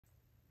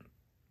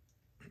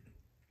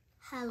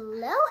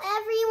Hello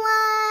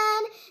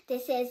everyone,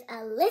 this is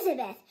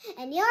Elizabeth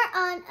and you're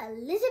on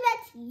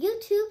Elizabeth's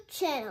YouTube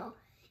channel.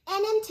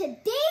 And in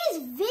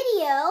today's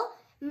video,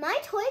 my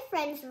toy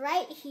friends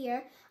right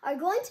here are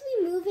going to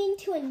be moving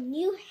to a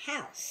new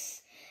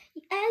house.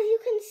 As you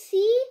can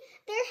see,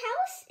 their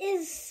house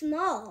is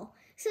small,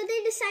 so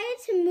they decided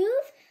to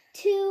move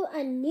to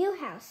a new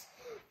house.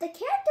 The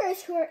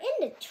characters who are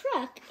in the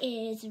truck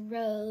is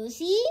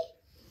Rosie,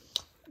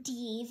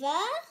 Diva,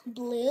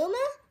 Bloom,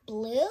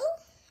 Blue,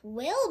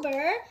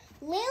 Wilbur,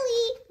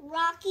 Lily,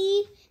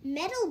 Rocky,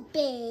 Metal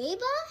Babe,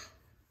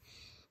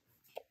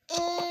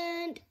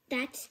 and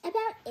that's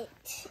about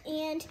it.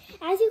 And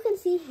as you can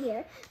see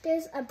here,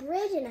 there's a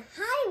bridge and a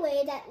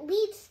highway that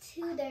leads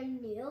to their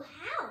new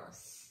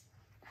house.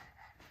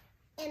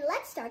 And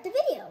let's start the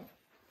video.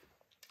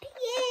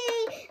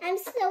 Yay! I'm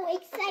so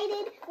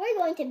excited. We're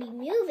going to be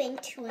moving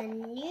to a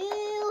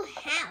new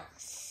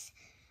house.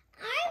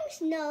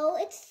 I know,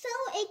 it's so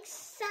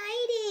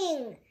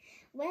exciting.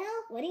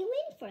 Well, what are you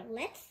waiting for?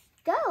 Let's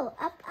go.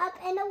 Up, up,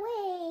 and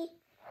away.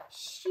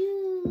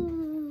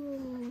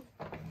 Shoo.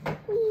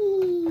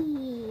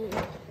 Whee.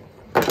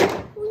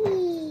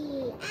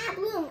 Whee. Ah,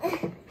 Bloom.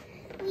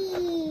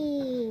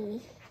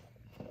 Whee.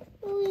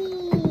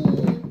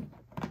 Whee.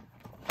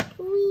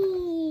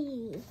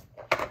 Whee.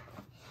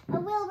 A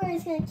Wilbur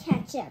is going to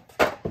catch up.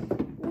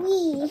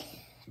 Whee.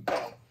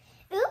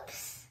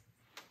 Oops.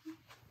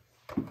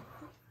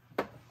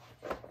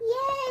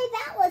 Yay,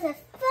 that was a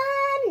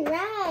fun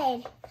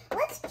ride.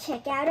 Let's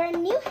check out our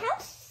new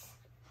house.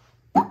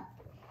 Up.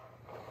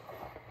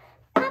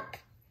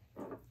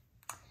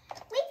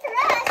 Wait for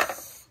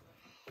us.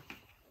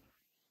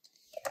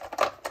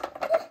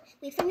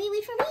 Wait for me,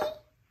 wait for me.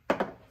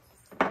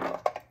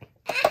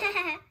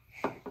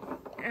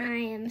 I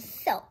am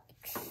so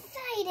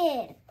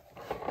excited.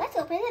 Let's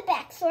open the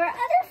back so our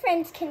other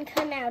friends can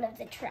come out of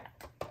the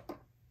truck.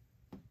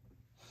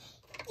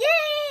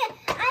 Yay!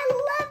 I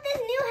love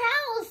this new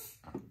house.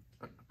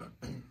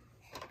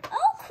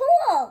 Oh,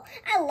 cool.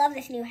 I love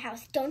this new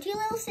house. Don't you,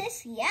 little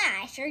sis?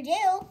 Yeah, I sure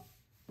do.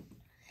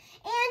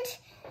 And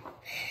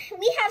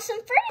we have some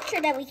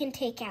furniture that we can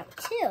take out,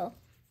 too.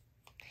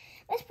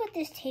 Let's put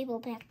this table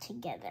back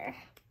together.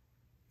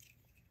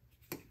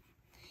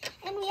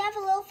 And we have a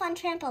little fun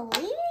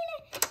trampoline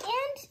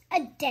and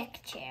a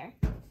deck chair.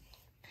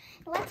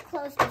 Let's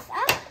close this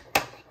up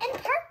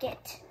and park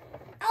it.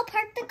 I'll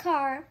park the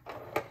car.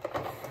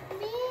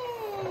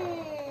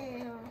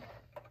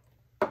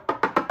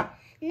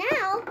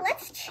 Now,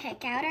 let's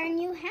check out our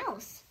new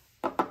house.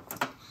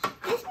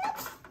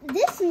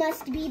 This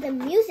must be the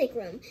music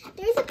room.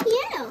 There's a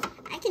piano.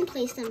 I can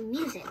play some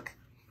music.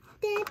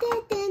 Dun,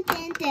 dun, dun,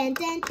 dun, dun,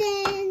 dun,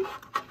 dun.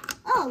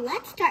 Oh,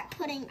 let's start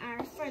putting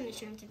our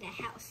furniture into the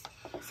house.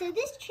 So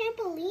this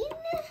trampoline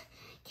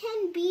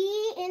can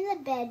be in the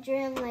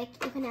bedroom.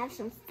 Like, you can have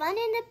some fun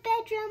in the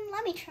bedroom.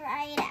 Let me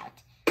try it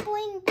out.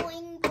 Boing,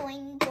 boing,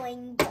 boing,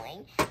 boing,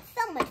 boing.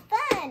 So much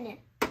fun.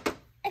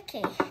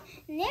 Okay,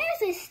 and there's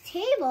this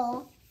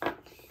table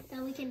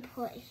that we can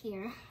put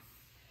here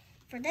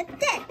for the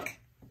deck.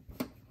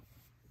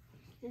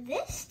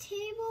 This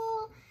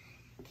table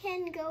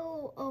can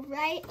go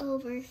right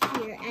over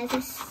here as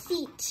a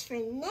seat for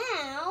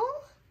now.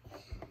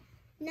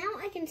 Now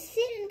I can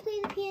sit and play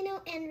the piano,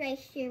 and right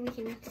here we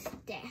can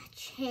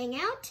hang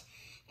out.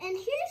 And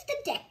here's the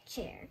deck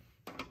chair.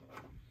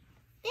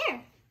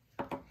 There.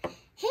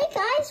 Hey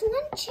guys,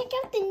 want to check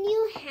out the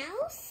new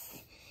house?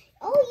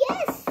 Oh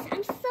yes,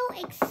 I'm so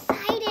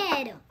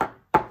excited.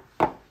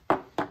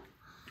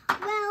 Well,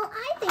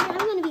 I think I'm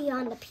going to be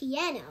on the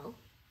piano.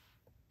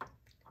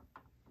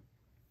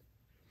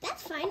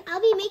 That's fine. I'll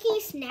be making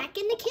a snack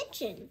in the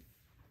kitchen.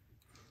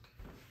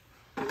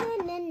 Na,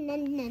 na, na,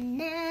 na,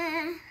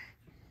 na.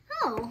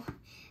 Oh,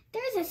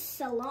 there's a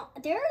salon.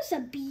 There's a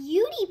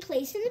beauty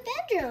place in the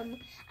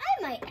bedroom.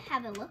 I might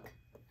have a look.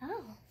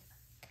 Oh.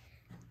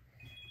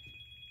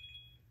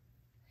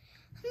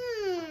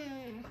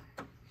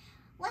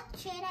 What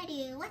should I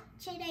do? What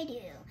should I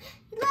do?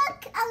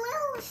 Look, a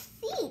little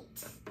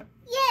seat.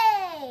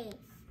 Yay!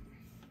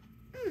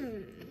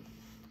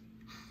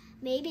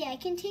 Maybe I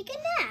can take a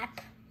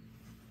nap.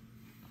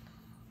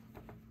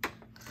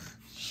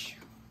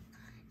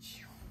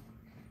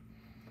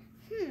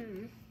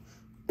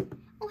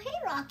 Oh,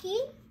 hey, Rocky.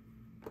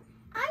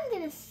 I'm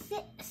gonna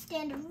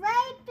stand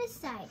right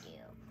beside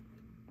you.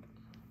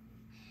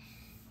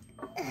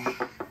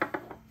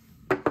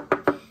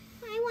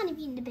 I want to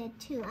be in the bed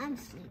too. I'm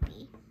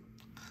sleepy.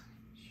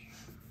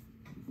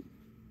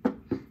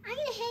 I'm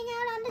gonna hang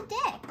out on the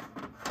deck.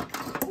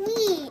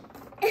 Neat.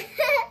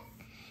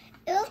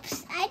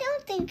 Oops, I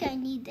don't think I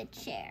need the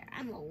chair.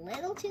 I'm a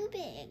little too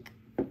big.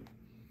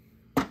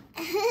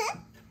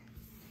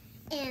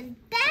 And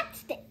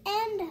that's the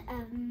end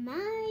of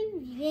my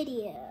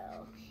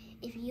video.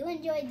 If you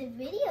enjoyed the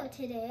video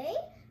today,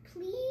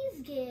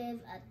 please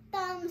give a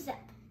thumbs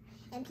up.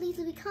 And please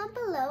leave a comment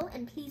below,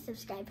 and please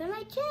subscribe to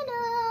my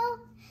channel.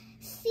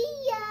 See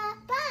ya.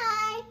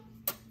 Bye.